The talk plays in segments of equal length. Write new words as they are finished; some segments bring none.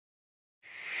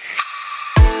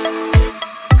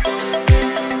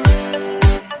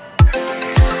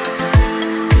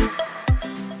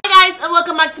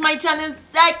channel,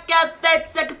 second.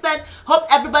 Hope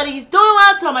everybody is doing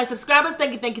well. To all my subscribers,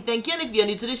 thank you. And if you're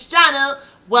new to this channel,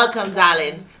 welcome,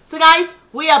 darling. So guys,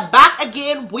 we are back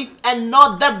again with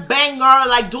another banger.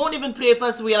 Like, don't even play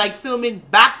first. We are like filming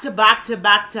back to back.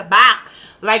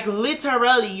 Like,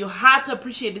 literally, you had to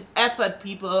appreciate this effort,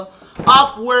 people.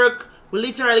 Off work, we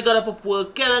literally got off of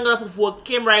work. Kellen got off of work,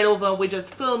 came right over, and we're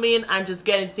just filming and just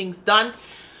getting things done.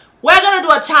 We're gonna do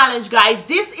a challenge, guys.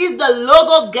 This is the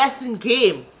logo guessing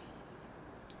game.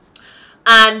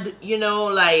 And, you know,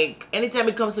 like, anytime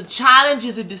it comes to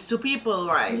challenges with these two people,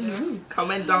 right?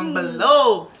 Comment down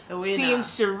below. Team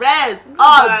Sherez,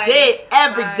 all day,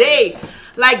 every day.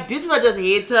 Like, these were just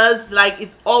haters, like,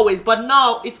 it's always. But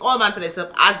no, it's all man for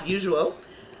themselves, as usual.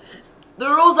 The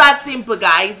rules are simple,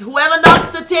 guys. Whoever knocks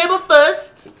the table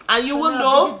first, and you will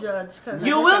know,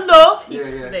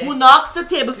 who knocks the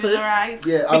table first.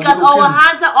 Because our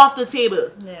hands are off the table.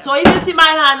 So if you see my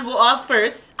hand go off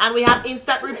first, and we have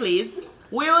instant replays,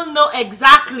 we will know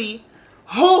exactly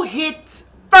who hit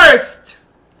first.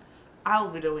 I'll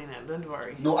be the winner, don't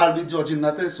worry. No, I'll be judging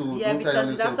that, so don't tell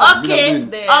yourself.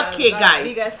 Okay,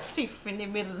 guys. Biggest stiff in the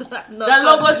middle. The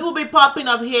logos will be popping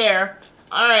up here.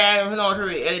 Alright, I don't know how to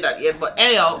really edit that yet, but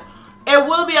anyhow, it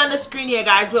will be on the screen here,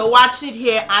 guys. We're watching it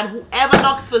here, and whoever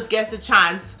knocks first gets a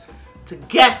chance to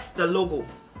guess the logo.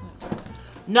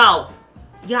 Now,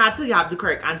 you have to have the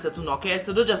correct answer to knock, okay?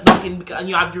 So don't just knock in and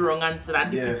you have the wrong answer.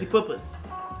 That defeats the purpose.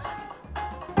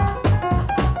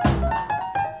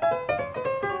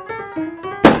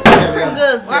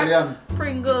 Pringles. Kellyanne.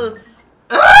 Pringles.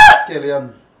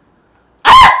 Kellyanne.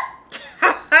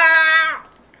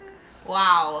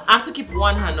 Wow. I have to keep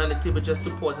one hand on the table just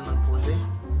to pause and unpause it.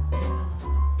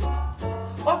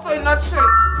 Also, you're not sure.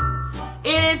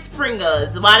 It is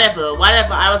Pringles. Whatever.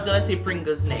 I was gonna say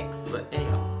Pringles next, but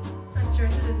anyhow. I'm sure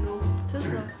to know.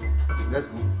 Let's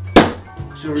go.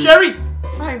 Cherise.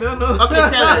 I don't know. Okay,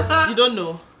 tell us. You don't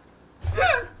know.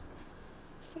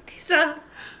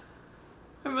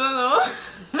 I don't know.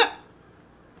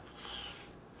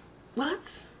 What?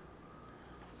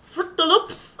 Fruit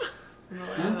Loops?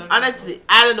 No, honestly,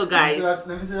 I don't know, guys. Let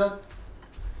me see that.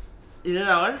 You know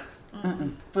that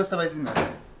one? First time I seen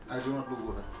that. I do not look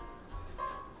good.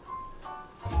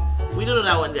 We don't know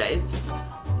that one, guys.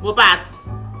 We'll pass.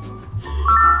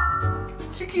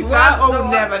 Chiquita, we'll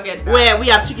never get that. Where we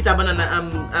have Chiquita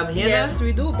banana here. Yes,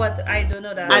 we do, but I don't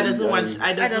know that. I doesn't watch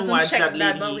that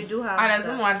lady. But we do have. I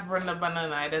doesn't watch Brenda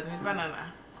Banana. I doesn't eat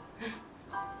banana.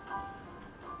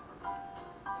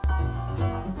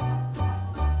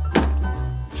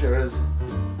 Cheers.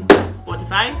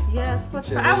 Spotify? Yes, but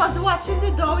I was watching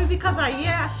the doorway because I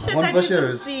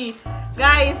didn't see.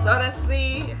 Guys,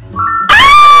 honestly.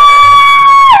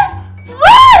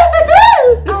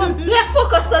 I was there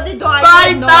focused on the door.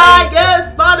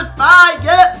 Spotify,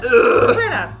 yeah.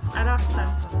 I don't have time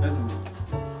for Let's go.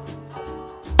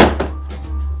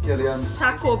 Kellyanne.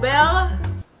 Taco Bell.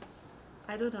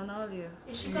 I don't know you.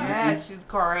 Is she correct? Yes, she's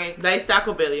correct. That is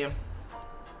Taco Bell, yeah.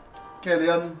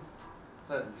 Kellyanne.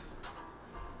 Silence.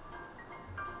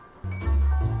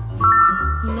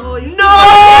 No, it's not.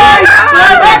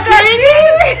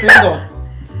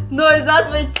 No, it's not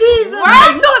my cheese. What?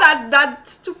 I know that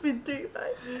stupid thing.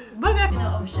 Burger. No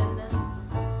option then.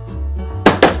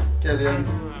 Kellyanne.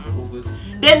 Focus.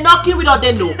 They're knocking without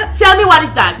them no. Tell me what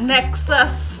is that?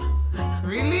 Nexus.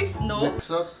 Really? No.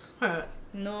 Nexus.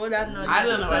 No, that's not. I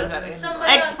don't know what that is.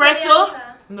 Espresso?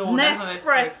 No.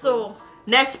 Nespresso.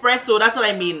 Nespresso, that's what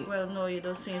I mean. Well, no, you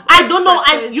don't say. I don't know.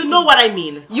 You know what I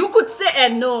mean. You could say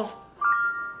no.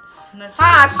 She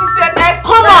said that.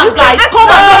 Come on, guys. Come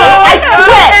on. I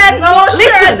swear. No,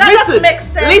 Listen.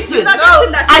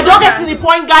 I don't get to the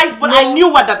point, guys, but I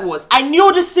knew what that was. I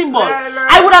knew the symbol.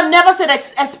 I would have never said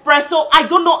espresso. I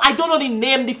don't know the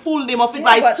name, the full name of it,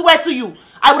 but I swear to you,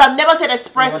 I would have never said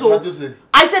espresso. So what you say?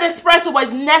 I said espresso, but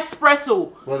it's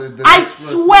Nespresso. What is the I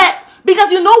Nespresso? swear.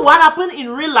 Because you know what happened in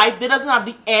real life? They doesn't have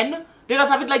the N. They just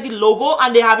have it like the logo,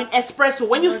 and they have an espresso.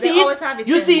 When you see it,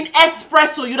 you see an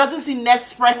espresso. You doesn't see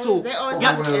Nespresso.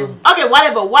 Okay,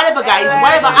 whatever, guys.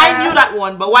 Whatever. I knew that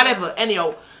one, but whatever.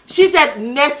 Anyhow, she said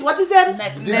what you said?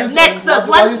 Nexus.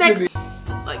 What's next?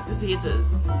 Like these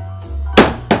haters.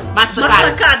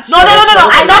 Mastercard. No. I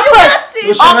know first.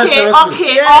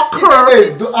 Okay.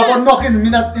 About knocking me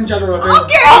not in general.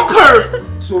 Okay.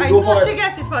 So I go know for she it.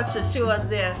 got it for sure. She was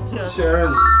there.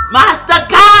 Cheers.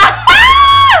 Mastercard.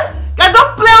 God,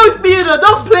 don't play with me, you know.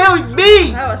 Don't play with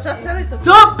me. I was just telling you.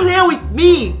 Don't play with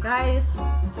me, guys.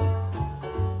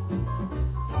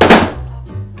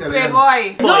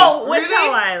 Playboy. No, wait a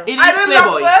while. It is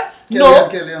Playboy. No.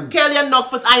 Kellyanne. Kellyanne knock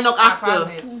first. I knock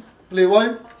after.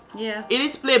 Playboy. Yeah. It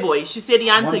is Playboy. She said the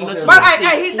answer. You know, But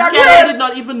I hit that Kelly race. did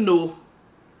not even know.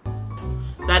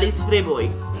 That is Playboy.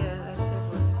 Yeah, that's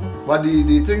Playboy. But the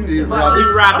thing, the The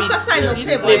rabbit. rabbits. Of course I know It is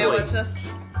Playboy. I Playboy. was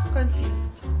just confused.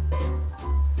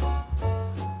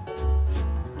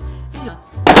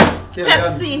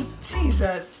 Pepsi.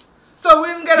 Jesus. So we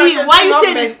didn't get a B, chance why to you know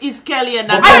say that. this is Kelly and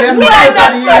But not I then swear because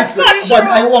that's that so is, true. but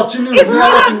I watching him. We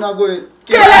are watching now going.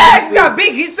 Kelly like that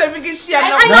big hit so we can share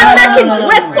I'm now. No, not no, making. no, no,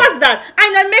 Wait, no. pause that.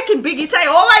 I'm not making biggie tie.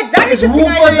 Oh, that is It's the who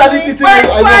thing first I that do. the kitchen. First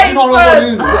I watching all first. over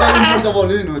you. Look at in front of all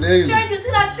you know. There you Sure, know. you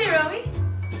see that serum, eh?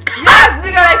 Yes, we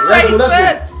got Let's like go, let's go.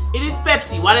 first. It is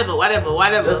Pepsi. Whatever. Let's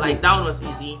go. Like, down was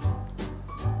easy.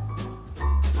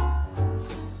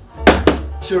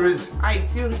 Sure is.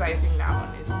 iTunes, I think that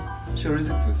one is. Sure is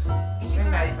it first. I think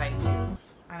that's iTunes.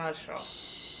 I'm not sure.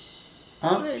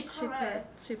 Huh? She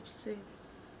correct. Chipsy.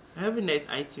 I have a nice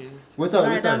iTunes. What time? What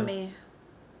Right on time? me.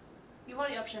 Give all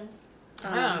the options.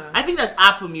 I think that's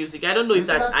Apple Music. I don't know if Is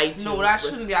that's that? iTunes. No, that but-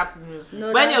 shouldn't be Apple Music.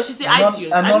 No, But anyhow, she said None- iTunes.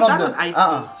 and I none think of that's them. on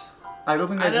iTunes. I don't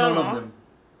think I there's don't none of know. them.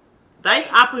 That is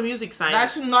Apple Music sign. That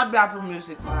should not be Apple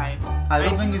Music sign. I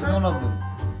don't think it's none of them.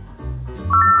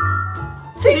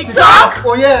 TikTok.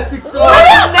 Oh yeah, TikTok.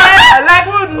 Like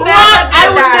we would never What? I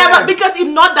do would that. never because it's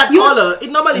not that color.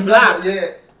 It's normally black. Yeah,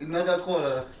 another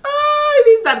color. It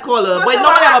is that color, but First it of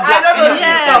normally all, have a black. I don't know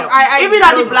Yeah. TikTok. If it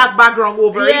had the don't black background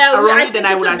over it Yeah, around I it, then think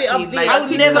I it would would have be seen obvious. like I would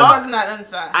never TikTok, gotten that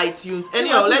answer. iTunes.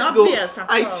 Anyhow, wasn't let's go. obvious at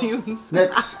all. iTunes.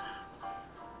 Next.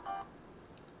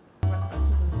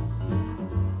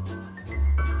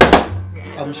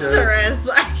 I'm sure. Stress.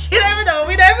 I should never know.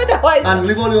 We never know. And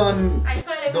leave all you on. I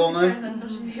saw it Don't like know. until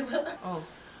she's able. Oh.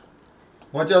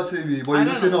 What you say, B? But I you don't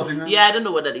don't say know. nothing. Right? Yeah, I don't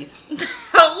know what that is. Who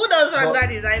knows what But-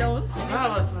 that is? I don't.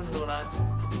 None of us would know that.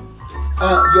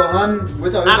 Your hand.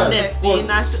 Wait a Amnesty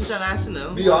Pause.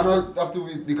 International. B, you not have to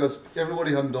wait because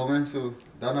everybody hand down, eh? So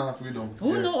that don't have to be done.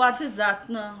 Who Yeah. know what is that?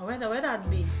 No. Where that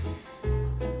be?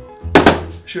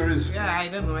 Sure is. Yeah, I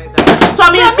don't know either.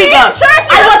 Tommy Hilfiger. Sure,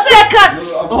 I was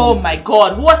second. No, Oh my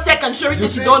God, who was second? Sherry said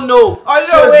she see- don't know. Oh no,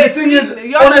 Sure, wait. the thing is,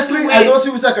 you have honestly, to I wait. don't see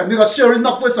who second because Sure is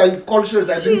not first. So I call Sure. I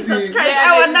didn't Jesus see. Christ! Yeah,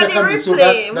 I want that the second, so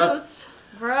replay. that-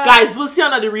 Bruh. Guys, we'll see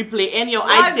another replay. Anyhow, I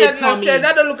Why is said that not Tommy. share?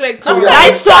 That don't look like So Tommy. yeah.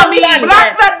 Guys, Tommy.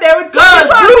 Black that there with Girls,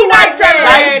 Tommy. blue, white, and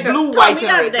Guys, red. blue, Tommy white, and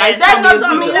not red. there. Guys, That Tommy not is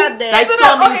Tommy blue. not there. Guys, So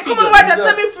Tommy that, okay, come on, Hilfiger. watch that.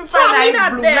 Tell me if you find Tommy that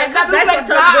not blue. there. Like, that That's look like what I was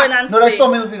going black. and No, that's say.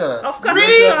 Tommy Hilfiger. Of course, Really?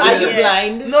 it's Tommy, Are you yeah.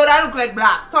 blind? No, that look like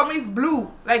black. Tommy's blue.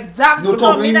 Like dark No, blue.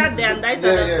 Tommy that is. there, and that's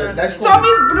Yeah, another yeah, one. that's Tommy.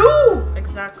 Tommy's blue.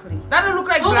 Exactly. That don't look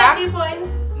like Who got black. the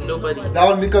points? Nobody. That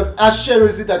one because as Sherry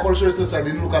is it, I call Sherry so I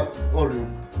didn't look at all of you.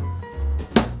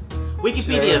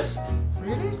 Wikipedia.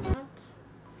 Really?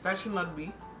 That should not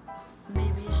be.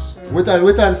 Maybe sure. Wait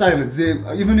till silence. They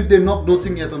even if they knock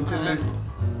nothing yet until they. One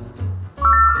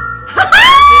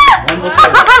more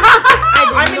time.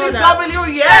 I mean, it's W,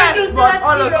 Yeah, yes, you but still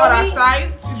all those zero, other me.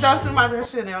 sides, it doesn't matter,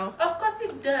 Chanel. Of course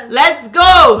it does. Let's go.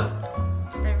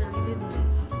 I really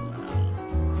didn't.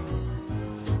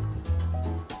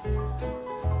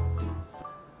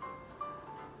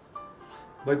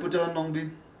 Boy, put your long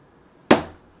bin.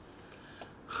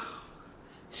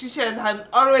 She shares hand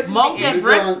always in Mount the air.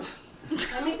 Everest.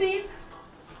 Let me see it.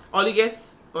 All you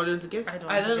guess? All you want to guess?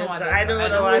 I don't know what that- I don't I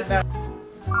know don't what know. that.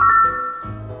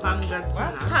 Panga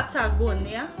tuna.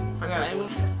 Patagonia.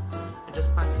 I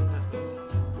just passing that.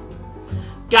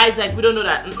 Guys, like we don't know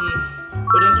that.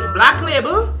 We don't do Black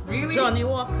Label. Really? Johnny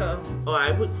Walker. Oh,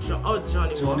 I would.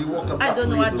 Johnny. Johnny Walker. I don't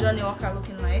know what Label. Johnny Walker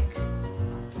looking like.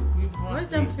 Where's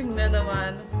them thing there, the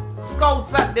man?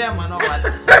 Scouts at them and all that.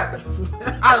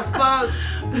 Alpha,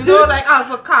 you know, like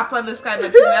Alpha Kappa and this kind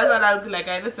of thing. That's what I look like.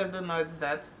 I just don't know it's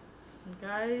that.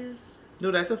 Guys.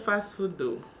 No, that's a fast food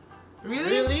though.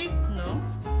 Really? No.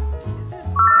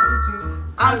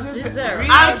 Al Jazeera. Really?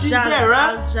 Al Jazeera.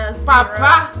 Al Jazeera.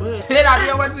 Papa. Wait. Hey, that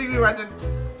you what you watching?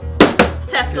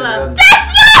 Tesla.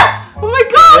 Tesla! Oh my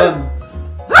God!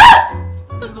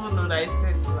 I don't know that it's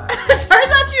Tesla. Sorry,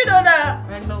 not you know that.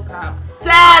 Like no cap.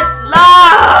 Tesla!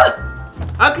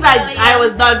 How could I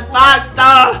was done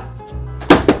faster?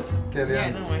 Carry Yeah, I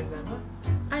on. don't like that.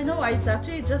 I know why is that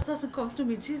way. It just doesn't come to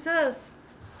me. Jesus.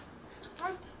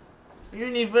 What?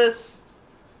 Universe.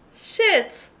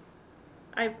 Shit.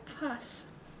 I pass.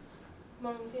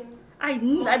 Mountain. I'd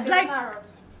Mountain like.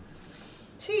 carrot.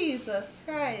 Jesus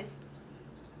Christ.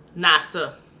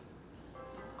 NASA.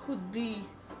 Could be.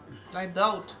 I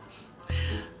doubt.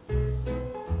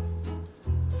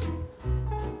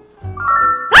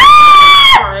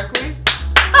 Correctly?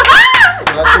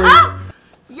 So that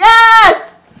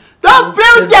Yes! Don't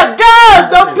play with your girl!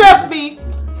 Don't play with me!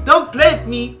 Don't play with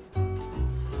me!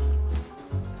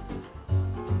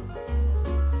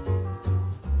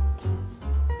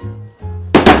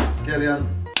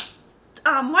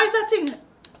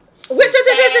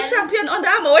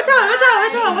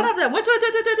 on. One of them. Wait.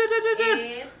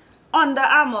 It's Under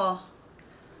Armour.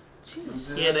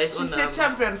 Yeah, that's She on said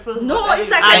champion first. No, but it's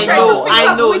like anyway. I'm trying to figure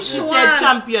out know. which She one. said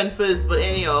champion first, but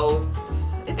anyhow.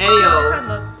 It's Anyhow.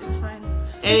 fine. It's fine.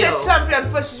 She said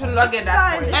champion first. She should not get that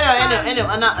fine. point.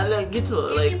 Anyway, like, get to her,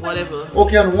 like, whatever.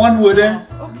 Okay, and one word there.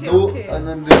 Okay, No, okay. and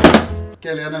then the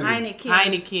Kellyanne. Heineken.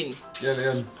 Heineken.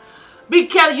 Kellyanne. Big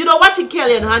Kelly, you know, watching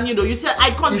Kelly and hand, you know, you said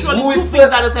I control who two it things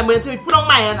first. at a time, but until we put on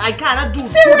my hand, I cannot do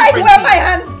See two right different where things. my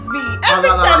hands be. Every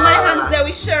la, la, time la, my la, la. hands there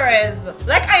with Sherez.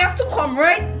 Like I have to come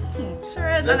right.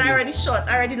 Sherez That's and I me. already short.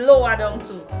 I already lower down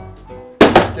to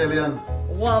Kellyanne.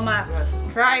 Walmart. Jesus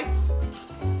Christ.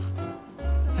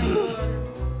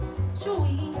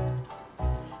 Chewy.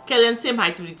 Kelly and same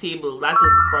height to the table, that's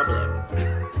just the problem.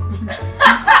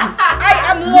 I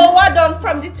am lower down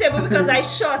from the table because I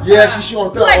short. Yeah, she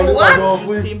short. Like Only what? one off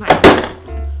with. Same height.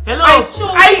 Hello?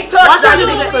 I touched What that are you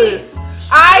thing doing? first.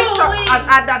 I touched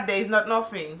at that day. It's not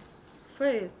nothing.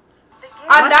 Wait.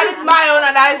 And that is my own,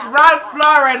 and that is Ralph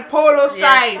Lauren polo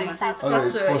sign. Yes, it's Alright, for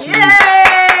sure. for sure.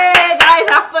 Yay, guys!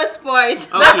 Our first point.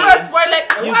 Okay. The first one,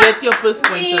 like, You what? get your first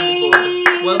point on the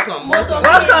board. Welcome. Welcome.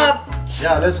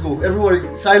 Yeah, let's go.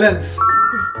 Everybody, silence.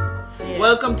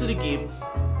 Welcome to the game.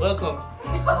 Welcome.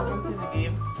 Welcome to the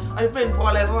game. I'm playing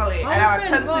volley, and I have a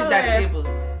chance at that table.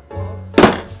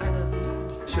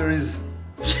 Sure is.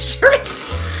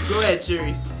 Go ahead,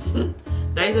 Cherise.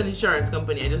 That is an insurance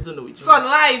company, I just don't know which Sun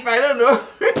one. Life, I don't know.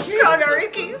 You all got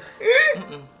Ricky.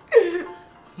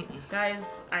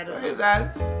 Guys, I don't What know. is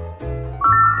that?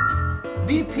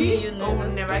 BP? You know Oh, that.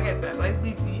 we'll never get that. What is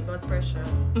BP? Blood pressure.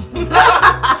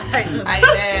 I don't know. I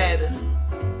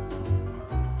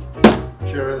did.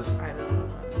 Sure is. I don't know.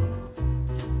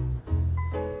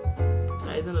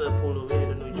 That is another polo, I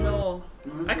don't know which one. No.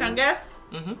 I can guess.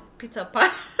 Mm-hmm. Peter Pan.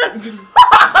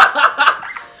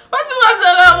 What's the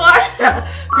other one?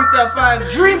 Peter Pan.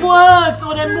 DreamWorks!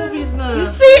 Oh, them movies now. You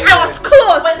see, I was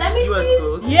close. But let me You was see.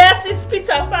 close. Yes, it's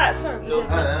Peter Pan. Sorry. No.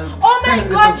 Oh my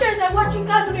god, Cheers, I'm watching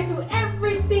Cartoon Review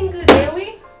every single day. We?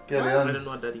 I Kellyanne. don't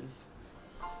know what that is.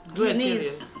 Go ahead,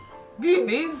 Guineas.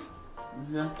 Guineas?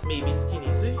 Yeah. Kelly. Maybe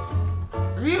skinny, see?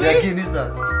 Yeah, Really? Guinness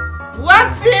that.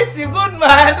 What's this? You good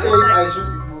man? Hey, I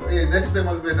should. Hey, next time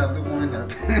I'll be down to moment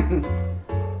that.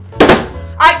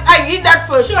 I hit that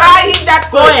first. Sure. I hit that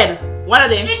Go first. ahead. What are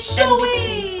they? It's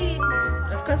Chewy.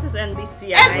 Of course, it's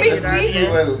NBC. NBC?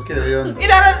 Well, Kellyanne. Is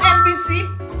that on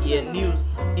NBC? Yeah, news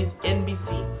is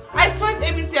NBC. I saw it's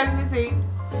ABC and the thing.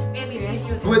 ABC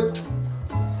News. Wait.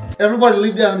 Everybody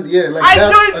leave their hand. Yeah, like I that.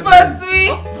 do it first, sweet.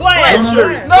 Go ahead. No, no, Sure.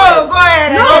 no. No, go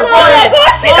ahead. No, I go ahead.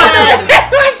 What's she Go doing?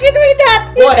 ahead. What's she doing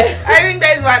that? Go ahead. I think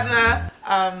that is what now.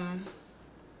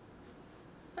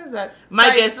 What is that? My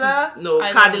guess Chrysler? is no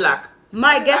I don't Cadillac.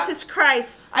 My guess is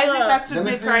Christ. I think that should Let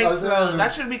me be see. Chrysler.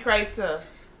 That should be Chrysler.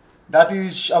 That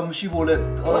is Chevrolet.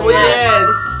 Oh,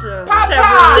 yes. Papa!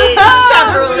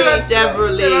 Chevrolet.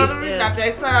 Chevrolet. Yes.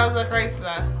 I thought I was a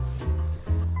Chrysler.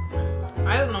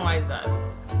 I don't know why it's that.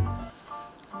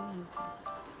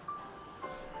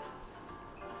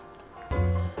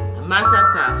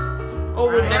 Masasa. Oh,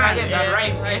 we'll never Right, get that yeah,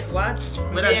 right. right. Eh? What?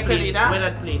 Where Maybe that I could plane? eat that. Where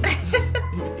that plane?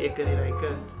 If it's Ekanida, I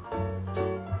can't.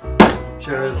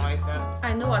 Sure I don't is. know why it's that.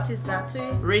 I know what is that.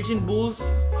 Raging Bulls.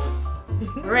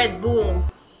 Red Bull.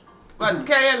 But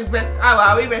Kellyanne best,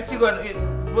 we best you going to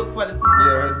look for the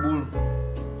Yeah, Red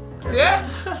Bull. yeah?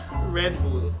 Red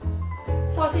Bull.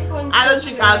 40 points. I don't for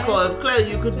drink Cheers. alcohol.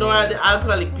 Clearly, you could know the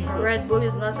alcoholic people. Red Bull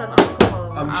is not an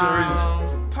alcohol. I'm sure is.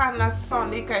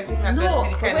 Panasonic, I think that's No,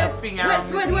 the kind of thing around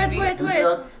the TV. Who's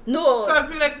that? No.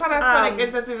 Something like Panasonic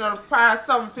Entertainment or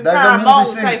something. That's a Paramount,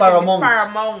 movie thing, I think Paramount. It's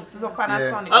Paramount. So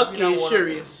Panasonic. is Okay, in a sure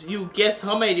one. is. You guess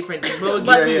how many different things. We'll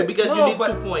But- give to you Yeah, because no, you need but-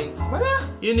 2 points. What?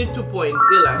 You need 2 points.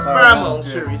 Silas. Paramount, Paramount,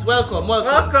 yeah. sure is. Welcome,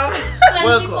 welcome. Welcome. 20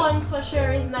 Welcome. points for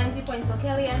Cheers, 90 points for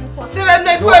Kelly, and 40 So then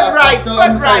they No, foot right, after foot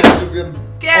inside, right. you can-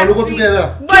 KFC. All go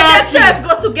together. But the KFC. chairs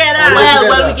go together. Oh, Well, together.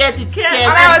 when we get it, Yeah, scarce.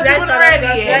 And I was that's even what ready.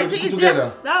 That's All the together.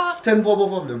 easiest. That 10 for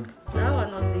both of them.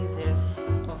 one was the easiest.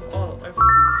 Oh,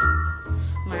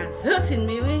 everything. My hand's hurting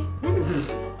me. We.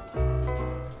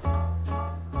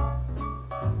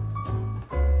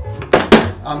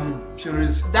 Sure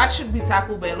is. That should be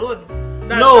Taco Bell. Lord.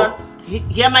 No.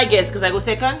 Hear my guess because I go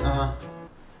second.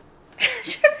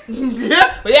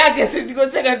 Yeah, but yeah, I guess if you go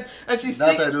second and she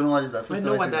That's stick. I don't know what is that. I First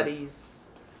know time what see that is.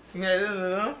 Yeah, I don't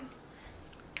know.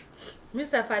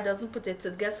 Mr. If I doesn't put it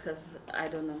to guess because I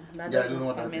don't know. That Yeah, I doesn't don't know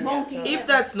what that familiar is. Monkey. at all. If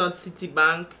that's not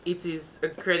Citibank, it is a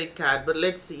credit card. But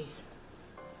let's see.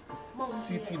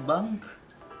 Citibank.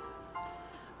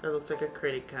 That looks like a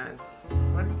credit card.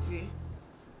 What did she?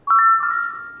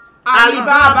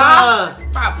 Alibaba.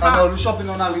 I know, we're shopping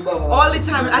on Alibaba. All the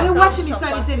time. I didn't watch any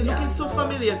sign. It's looking so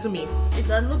familiar to me. It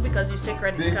doesn't look because you say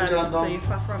credit Big card, John so Dong. you're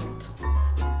far from it.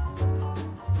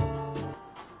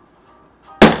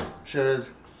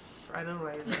 Sherez. I don't know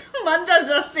why. Man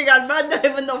just think and man don't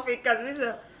even know if it can be.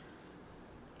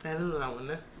 I don't know that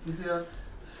one. You see that?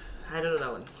 I don't know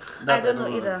that one. I don't know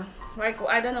either. Like,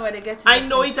 I don't know where they get it. I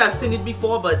know it. I've seen it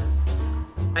before, but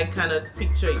I cannot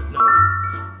picture it now.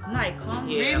 Nikon.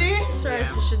 Yeah. Really? Sure,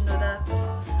 Yeah. you should know that.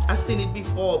 I've seen it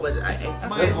before, but I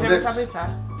Let's go next.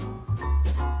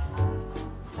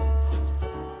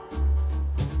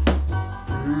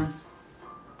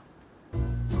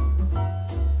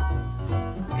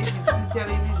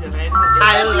 Television, I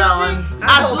don't know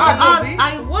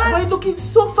that one. What? Why looking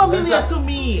so familiar Where's to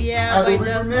me? Yeah, Adobe but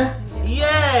just. Premiere?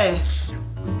 Yeah.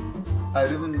 I didn't. I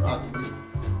don't know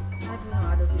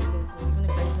Adobe logo, even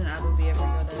if I use an Adobe every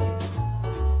other day.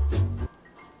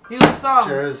 Hillsong.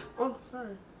 Sherez. Oh,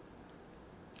 sorry.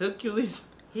 Hercules.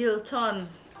 Hilton.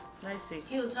 I see.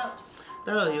 Hilltops.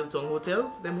 That are Hilton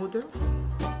hotels. Them hotels.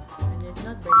 And it's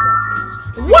not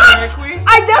exactly. What?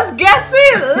 I just guessed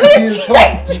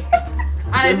it.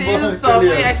 And if Hillsong,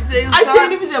 we actually I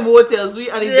said if it's them hotels, and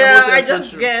it's them Yeah, hotels. I for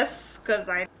just sure. guess because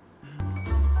I.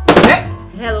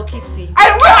 Hello Kitty. I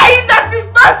eat that thing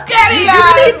first, Kelly.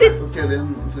 Okay,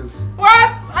 then first.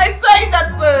 What? I saw it at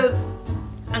first.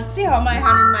 And see how my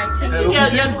hand in my thing. Hello Girl,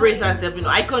 Kitty. you embrace herself, you know.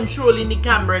 I controlling the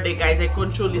camera there, guys. I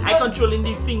controlling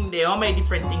the thing there. All my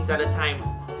different things at a time.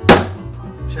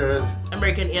 Sherez.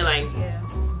 American Airlines. Yeah.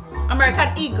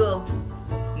 American Eagle.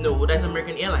 No, that's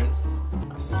American Airlines.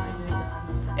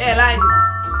 Airlines.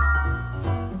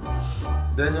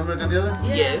 There's American Airlines?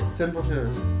 Yeah. Yes. 10 for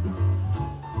Sherez.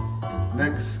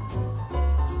 Next.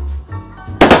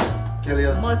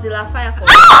 Kellyanne. Mozilla Firefox.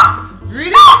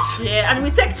 Really? Yeah, and we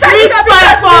take time. This because we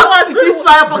Firefox! was- This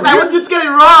Firefox! I want you to get it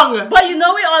wrong! But you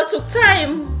know we all took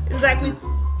time. It's like we.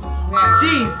 Yeah.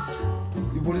 Jeez!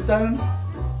 You bullet silence?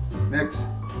 Next.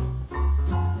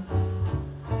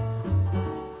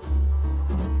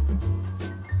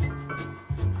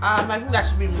 I think that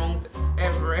should be Mount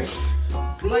Everest.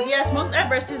 But yes, Mount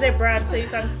Everest is a brand, so you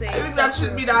can say. I think that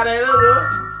should be that. I don't know.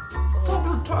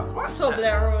 What?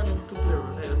 Toblerone.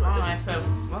 Oh, myself.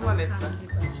 What was it?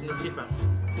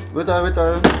 Wait,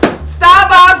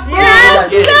 Starbucks!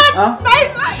 Yes! Huh?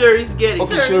 Sure, he's getting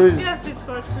Okay, it. sure is. Yes, it's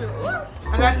for true. What?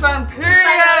 And that's on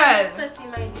period. 30,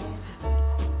 my dear.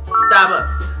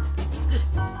 Starbucks.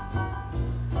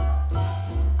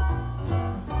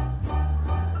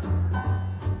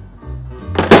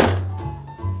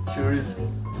 Sure is.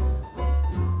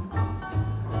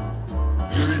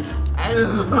 Sure is. I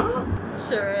don't know.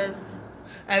 Sure is.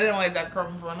 I don't know where that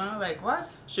come from now. Like, what?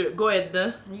 Sure, go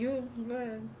ahead. You go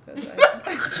ahead. My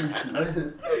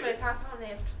pass on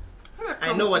it.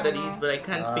 I know what that is, but I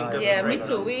can't think of Yeah, it me right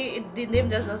too. now. The name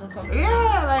just doesn't come to me.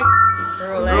 Yeah, like,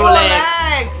 Rolex.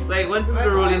 Rolex. Like when people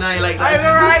roll in eye like I that.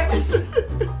 know, right?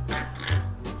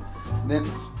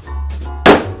 Next.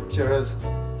 Sherez.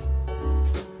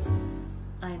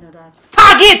 I know that.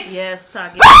 Target! Yes,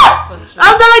 Target. For sure.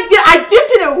 I'm not like I just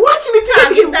didn't watching it.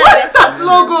 Target, What is that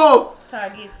logo?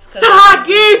 Target.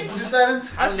 Target! Bullet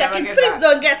silence? I was I'll never checking. get Please that.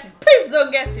 don't get it. Please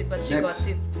don't get it. But she Next. got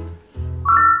it.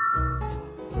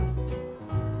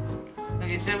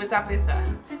 Okay, should we tap this?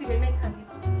 Pretty good, my target.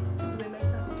 With my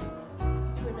Starbucks.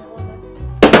 With my walnuts.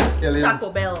 Kellyanne. Taco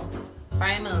Bell.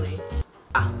 Finally.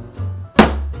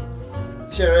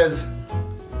 Sherez.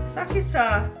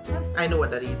 Sakisa. I know what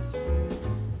that is.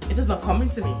 It is not coming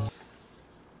to me.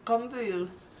 Come to you.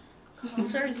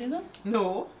 Sure is, you know?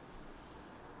 No.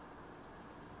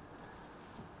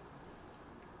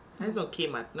 That's not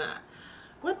Kmart, nah.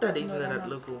 What that is No, in no, that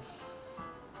no. logo?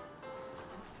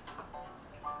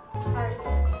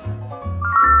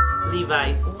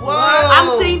 Levi's. Whoa!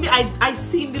 I'm saying I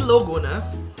seen the logo now.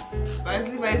 That's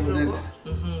Levi's So logo. next.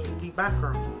 The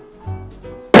background.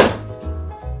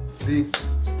 B.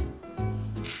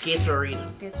 Gatorade.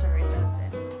 Gatorade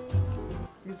that then.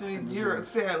 Between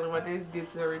Duracell, what is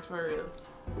Gatorade for real?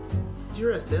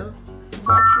 Duracell.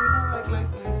 Battery, no? Like.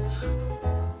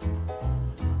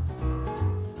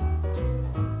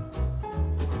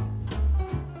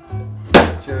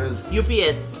 Sherez.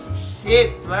 UPS.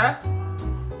 Shit, bruh.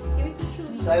 Give me two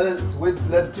shoes. Silence. Wait,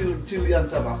 let till the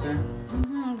answer pass, eh?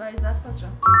 But is that for sure?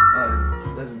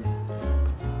 Alright, let's go.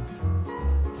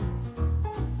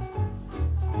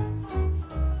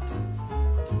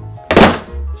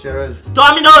 Sherez.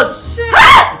 Domino's.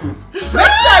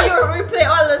 Make sure you replay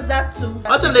all of that too.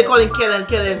 What do they calling Kellen?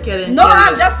 No,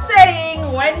 I'm just saying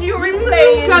when you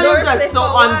replay it, don't Kellen's replay just so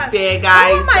for one. unfair,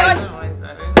 guys. Oh my Like, God. No, it's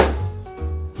not.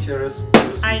 Sherez.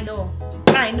 I know.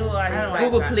 I know.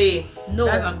 Google Play. No.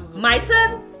 My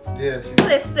turn? Yeah.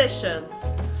 PlayStation.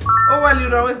 Oh, well,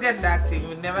 you'd always get that thing.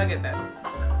 You'd never get that.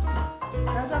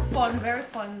 That's a fun, very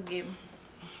fun game.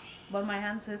 But my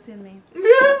hand's hurting me.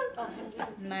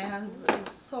 My hands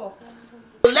is sore.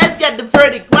 Let's get the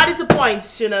verdict. What is the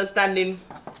points, Shina, standing?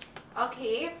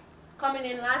 Okay. Coming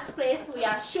in last place, we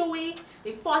are Shoei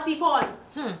with 40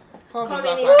 points.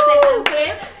 Coming in second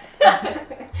place,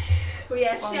 we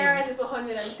are Sharon with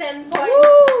 110 points.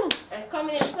 Woo! And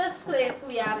coming in first place,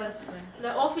 we have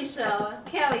the official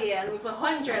Kellyanne with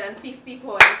 150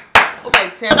 points. Okay,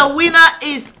 The winner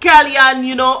is Kellyanne.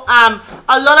 You know,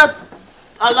 a lot of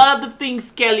the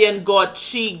things Kellyanne got,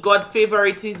 she got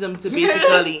favoritism to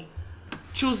basically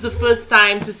choose the first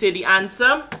time to say the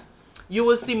answer. You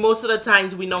will see most of the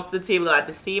times we knock the table at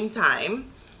the same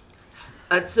time.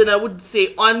 So I would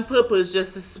say on purpose,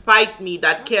 just to spite me,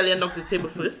 that Kellyanne knocked the table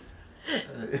first.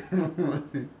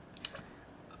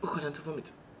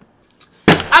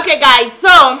 Okay, guys, so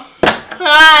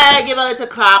I give a little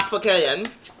clap for Kellyanne.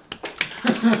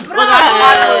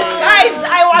 Guys,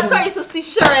 I want you to see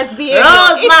Shere's behavior.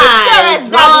 Well,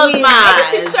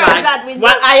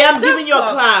 I am giving you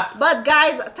a clap. But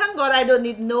guys, thank God I don't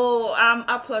need no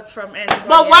upload from anybody.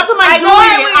 But what am I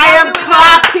doing? I am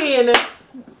clapping.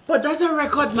 But that's a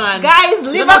record, man. Guys,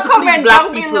 leave a comment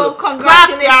down below.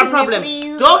 Congratulations me,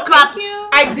 please. Don't clap.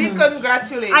 I did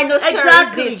congratulate. I know Shere's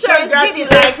did. Shere's did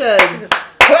it like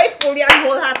joyfully and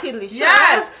wholeheartedly.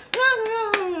 Yes.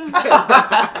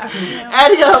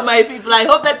 Anyhow, my people, I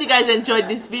hope that you guys enjoyed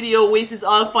this video. This is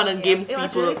all fun and games, people.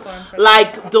 Really fun,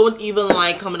 like, don't even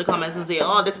like come in the comments and say,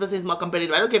 oh, this person is more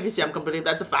competitive. I don't care if you say I'm competitive.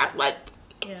 That's a fact. Like,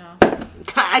 yeah,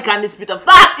 I can't dispute a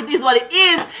fact. It is what it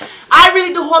is. I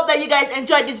really do hope that you guys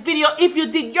enjoyed this video. If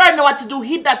you did, you already know what to do.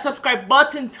 Hit that subscribe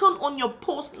button. Turn on your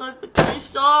post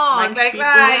notifications.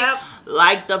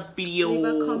 Like the video. Leave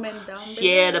a comment down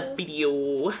Share below. the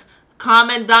video.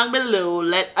 Comment down below.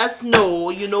 Let us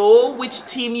know, you know, which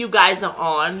team you guys are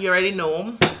on. You already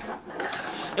know.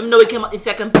 Even though we came up in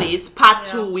second place, part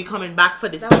 2, we coming back for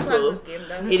this, people.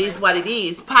 It is what it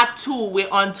is. Part 2, we're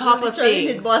on top of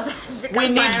things. We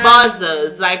need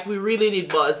buzzers. Like, we really need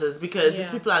buzzers because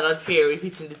these people are not fair with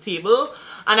hitting the table.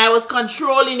 And I was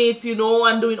controlling it, you know,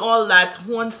 and doing all that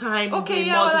one time. Okay,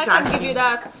 doing well, I multitasking. can give you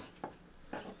that.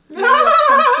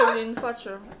 Controlling for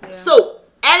sure. Yeah. So,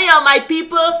 anyhow, my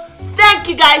people, thank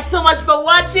you guys so much for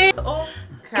watching. Oh.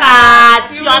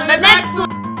 Catch you on the next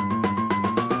one.